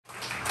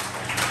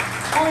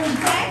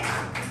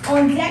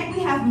On deck,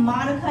 we have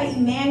Monica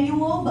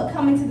Emanuel, but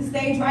coming to the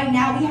stage right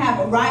now, we have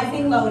a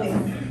rising lotus.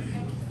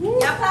 Y'all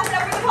clap it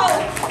up for the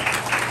poet.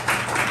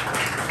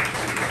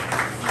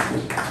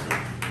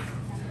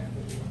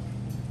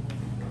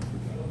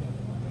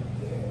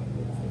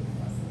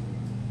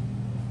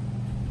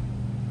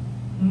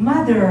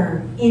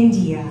 Mother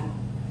India,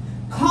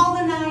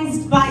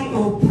 colonized by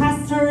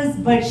oppressors,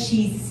 but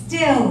she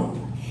still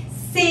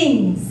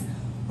sings,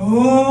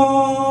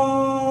 oh.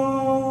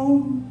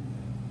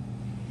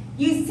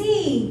 You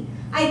see,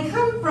 I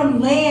come from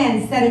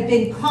lands that have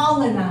been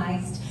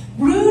colonized,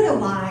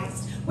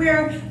 brutalized,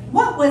 where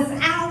what was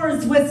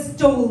ours was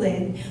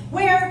stolen,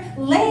 where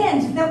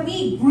land that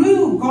we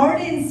grew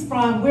gardens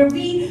from, where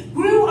we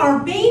grew our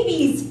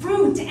babies'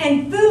 fruit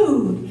and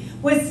food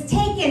was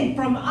taken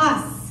from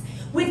us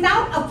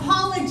without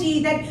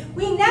apology that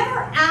we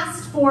never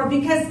asked for,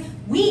 because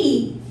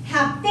we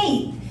have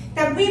faith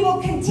that we will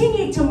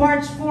continue to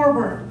march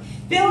forward.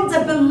 Build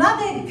a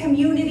beloved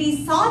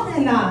community.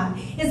 Sadhana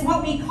is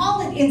what we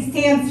call it in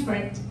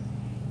Sanskrit.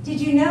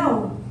 Did you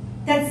know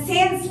that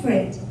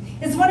Sanskrit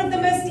is one of the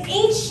most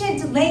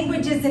ancient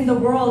languages in the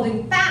world?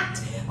 In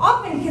fact,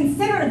 often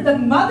considered the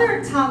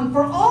mother tongue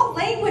for all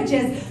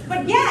languages.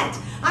 But yet,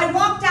 I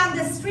walk down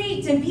the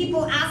street and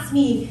people ask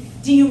me,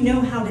 do you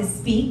know how to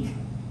speak?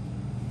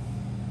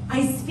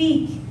 I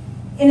speak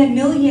in a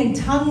million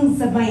tongues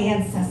of my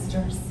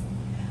ancestors.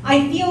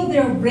 I feel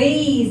their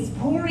rays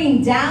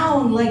pouring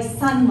down like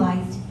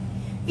sunlight.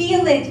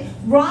 Feel it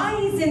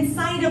rise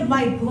inside of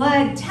my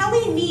blood,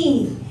 telling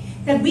me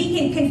that we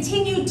can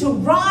continue to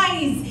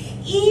rise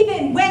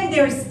even when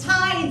there's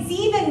tides,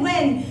 even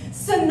when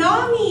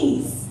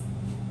tsunamis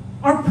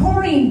are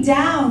pouring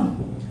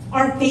down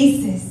our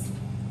faces.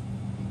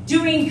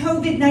 During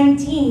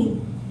COVID-19,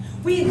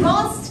 we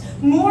lost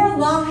more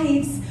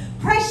lives,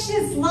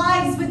 precious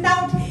lives,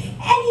 without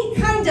any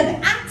kind of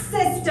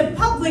access to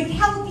public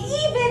health,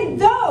 even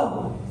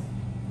though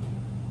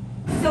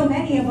so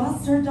many of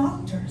us are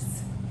doctors.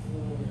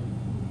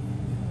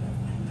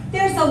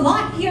 There's a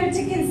lot here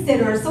to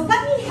consider, so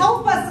let me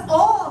help us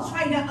all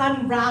try to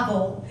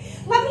unravel.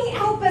 Let me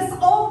help us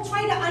all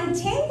try to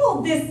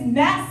untangle this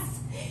mess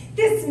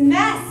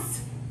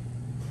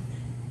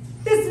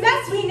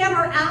we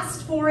never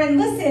asked for. And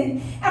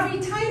listen, every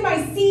time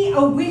I see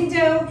a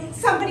window,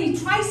 somebody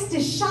tries to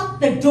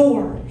shut the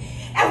door.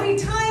 Every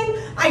time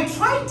I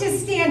try to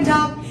stand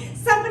up,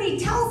 somebody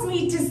tells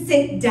me to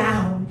sit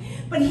down.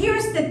 But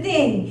here's the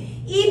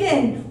thing,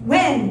 even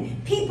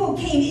when people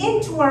came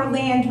into our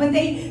land, when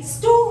they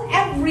stole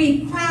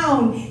every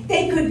crown,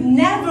 they could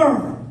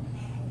never,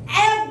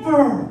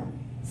 ever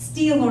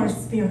steal our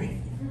spirit.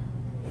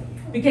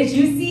 Because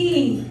you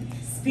see,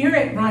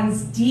 spirit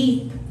runs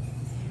deep.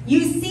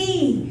 You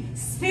see,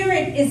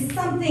 spirit is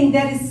something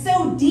that is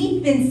so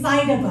deep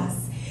inside of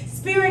us.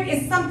 Spirit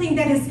is something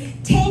that is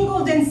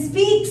tangled and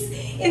speaks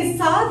in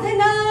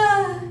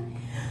sadhana.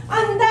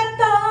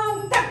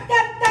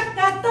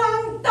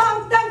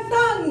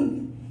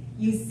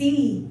 You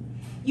see,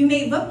 you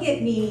may look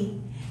at me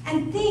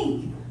and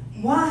think,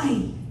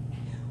 why?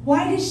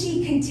 Why does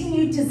she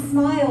continue to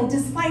smile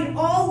despite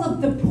all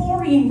of the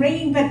pouring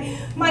rain? But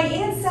my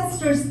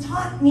ancestors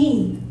taught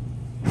me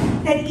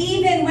that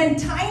even when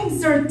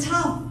times are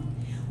tough,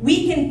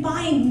 we can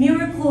find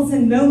miracles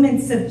and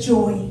moments of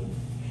joy.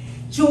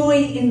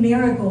 Joy in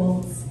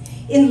marigolds,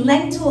 in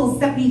lentils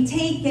that we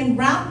take and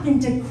wrap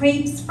into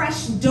crepes,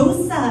 fresh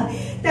dosa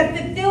that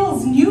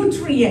fulfills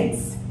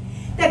nutrients,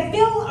 that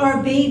fill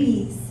our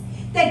babies,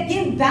 that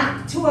give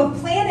back to a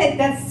planet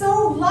that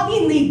so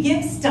lovingly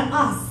gives to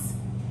us.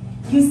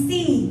 You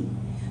see,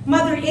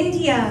 Mother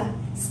India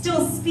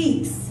still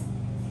speaks,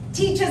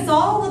 teaches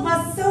all of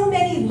us so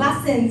many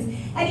lessons,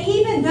 and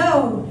even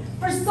though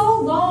for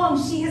so long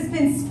she has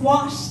been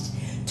squashed,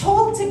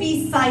 told to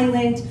be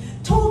silent,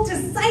 told to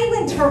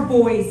silence her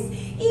voice,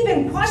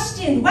 even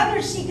questioned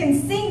whether she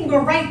can sing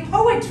or write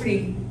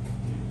poetry,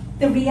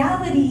 the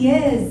reality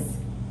is,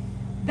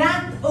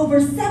 back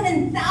over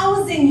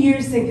 7,000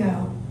 years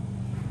ago,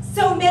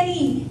 so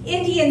many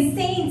Indian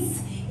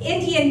saints,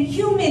 Indian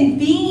human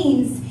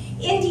beings,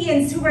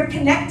 Indians who were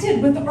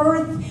connected with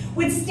earth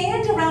would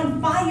stand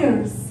around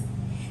fires.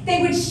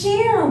 They would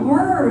share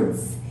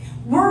words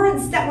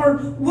that were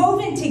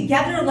woven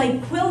together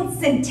like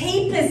quilts and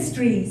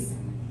tapestries,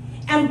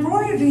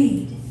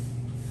 embroidered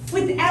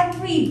with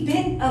every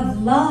bit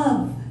of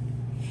love.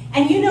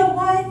 And you know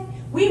what?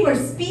 We were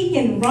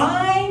speaking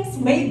rhymes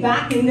way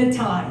back in the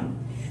time.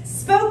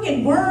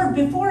 Spoken word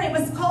before it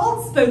was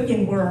called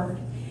spoken word.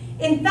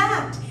 In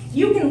fact,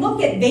 you can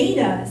look at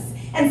Vedas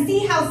and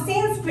see how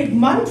Sanskrit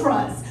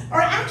mantras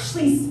are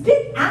actually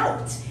spit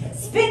out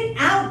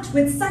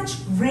with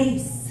such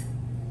grace.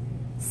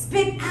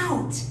 Spit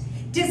out,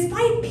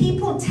 despite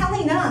people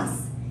telling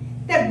us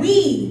that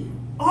we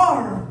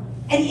are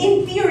an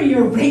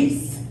inferior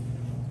race.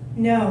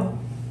 No.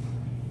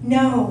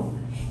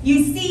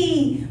 You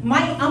see,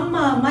 my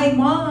amma, my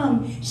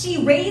mom,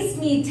 she raised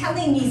me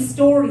telling me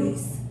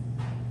stories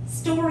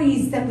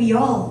that we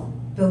all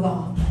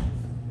belong.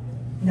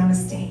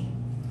 Namaste.